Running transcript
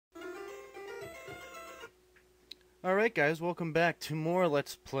Alright guys, welcome back to more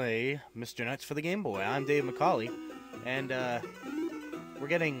Let's Play Mr. Nutz for the Game Boy. I'm Dave McCauley, and we're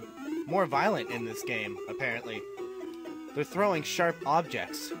getting more violent in this game, apparently. They're throwing sharp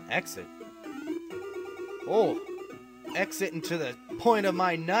objects. Exit. Oh! Exit into the point of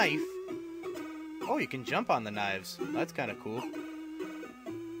my knife! Oh, you can jump on the knives. That's kinda cool.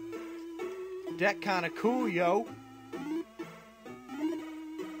 That kinda cool, yo!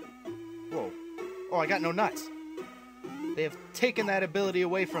 Whoa. Oh, I got no nuts! They have taken that ability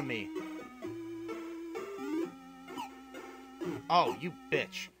away from me. Oh, you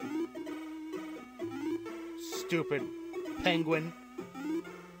bitch. Stupid penguin.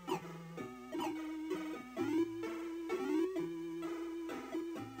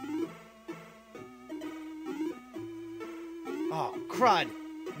 Oh, crud.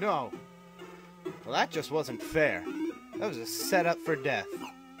 No. Well, that just wasn't fair. That was a setup for death.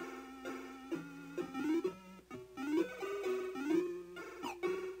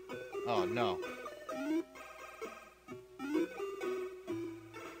 Oh, no.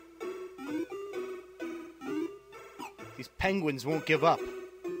 These penguins won't give up.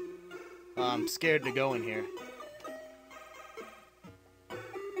 I'm scared to go in here.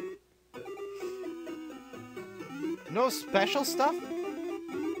 No special stuff?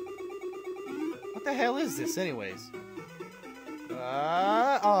 What the hell is this, anyways?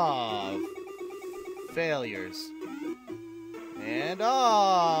 Oh. Failures. And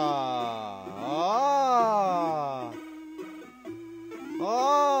oh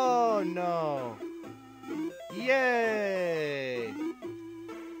no! Yay!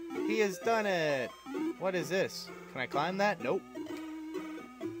 He has done it! What is this? Can I climb that? Nope.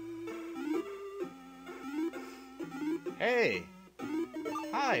 Hey!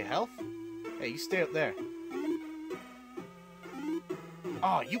 Hi, health. Hey, you stay up there.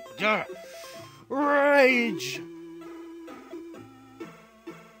 Oh, you... Rage!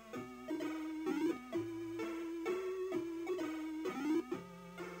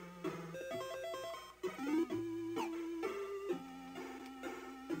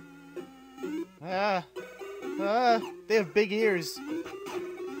 They have big ears.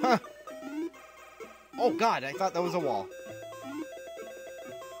 Huh. Oh god, I thought that was a wall.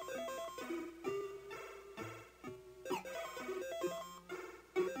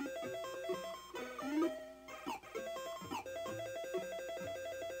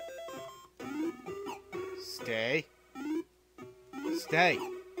 Stay. Stay.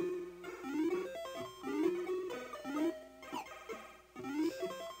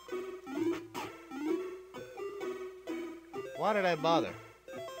 Why did I bother?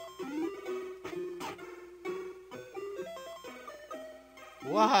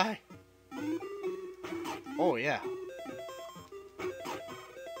 Why? Oh, yeah.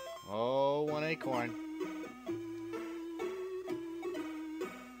 Oh, one acorn.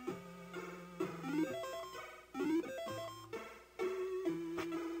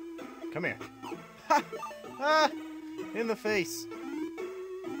 Come here. Ha! Ah! In the face.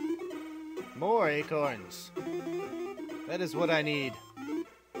 More acorns. That is what I need.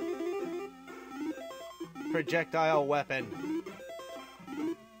 Projectile weapon.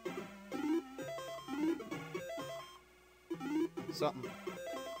 Something.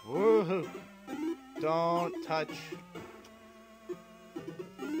 Woohoo! Don't touch.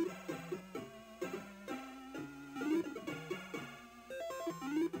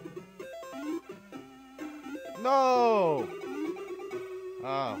 No!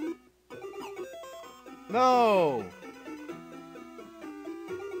 Oh. No!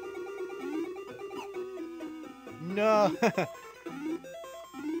 No!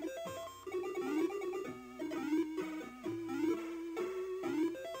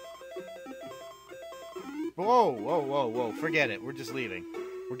 Whoa, whoa, whoa, whoa. Forget it. We're just leaving.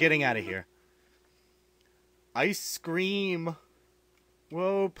 We're getting out of here. Ice cream.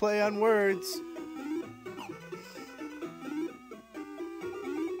 Whoa, play on words.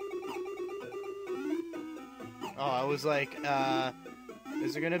 Oh, I was like,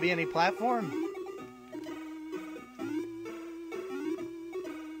 is there gonna be any platform?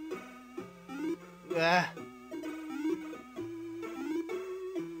 Ah.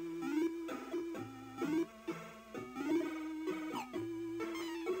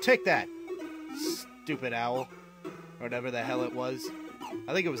 Take that, stupid owl. Or whatever the hell it was.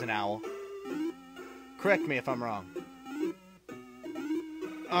 I think it was an owl. Correct me if I'm wrong.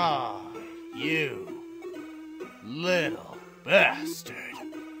 Ah, you little bastard.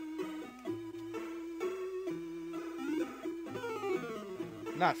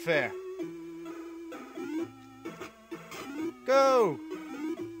 Not fair. Go!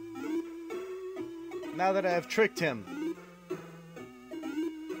 Now that I have tricked him.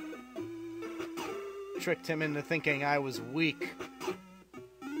 Tricked him into thinking I was weak.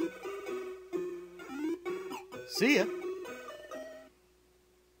 See ya.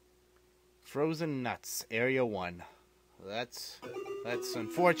 Frozen Nuts, Area 1. That's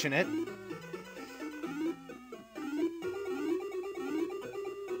unfortunate.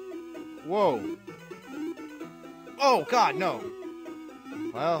 Whoa. Oh, God, no.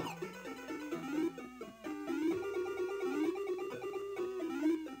 Well.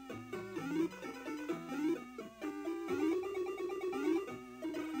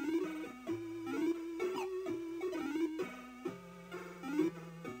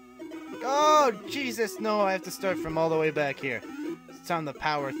 Oh, Jesus, no, I have to start from all the way back here. It's time to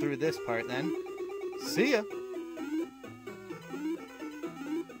power through this part, then. See ya.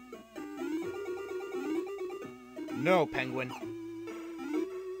 No, penguin.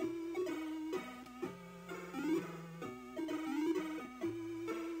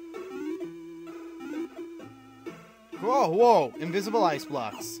 Whoa, whoa, invisible ice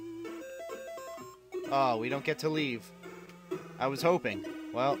blocks. Oh, we don't get to leave. I was hoping.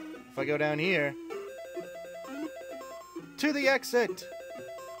 Well, if I go down here... To the exit!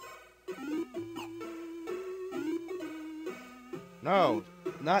 No,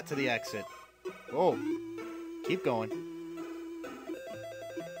 not to the exit. Oh, keep going.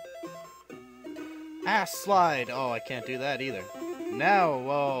 Ass slide! Oh, I can't do that either. Now,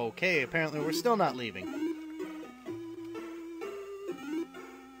 okay, apparently we're still not leaving.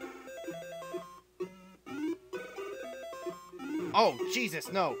 Oh,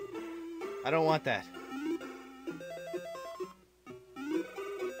 Jesus, no! I don't want that.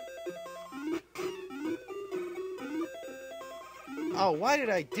 Oh, why did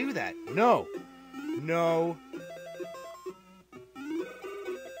I do that? No! No!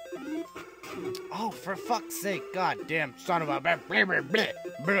 Oh, for fuck's sake, goddamn son of a bleh, bleh, bleh,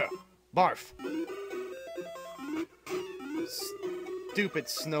 bleh, barf. Stupid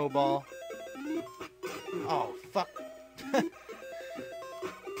snowball. Oh, fuck.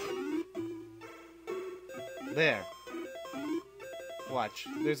 There. Watch.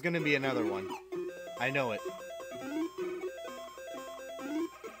 There's gonna be another one. I know it.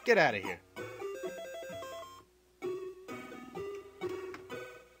 Get out of here.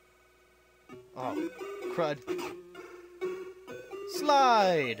 Oh, crud.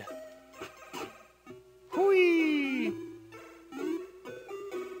 Slide! Whee!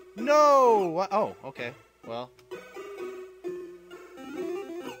 No! Oh, okay. Well.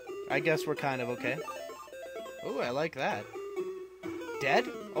 I guess we're kind of okay. Oh, I like that. Dead?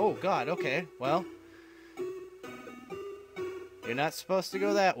 Oh, God, okay. Well. You're not supposed to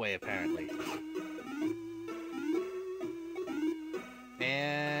go that way, apparently.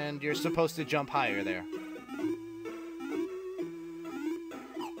 And you're supposed to jump higher there.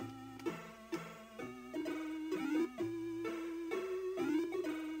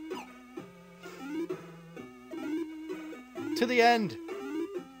 To the end!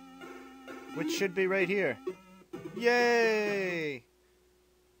 Which should be right here. Yay!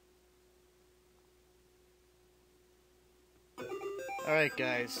 Alright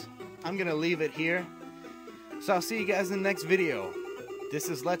guys, I'm gonna leave it here. So I'll see you guys in the next video. This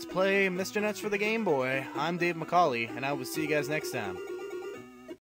is Let's Play Mr. Nutz for the Game Boy. I'm Dave McCauley, and I will see you guys next time.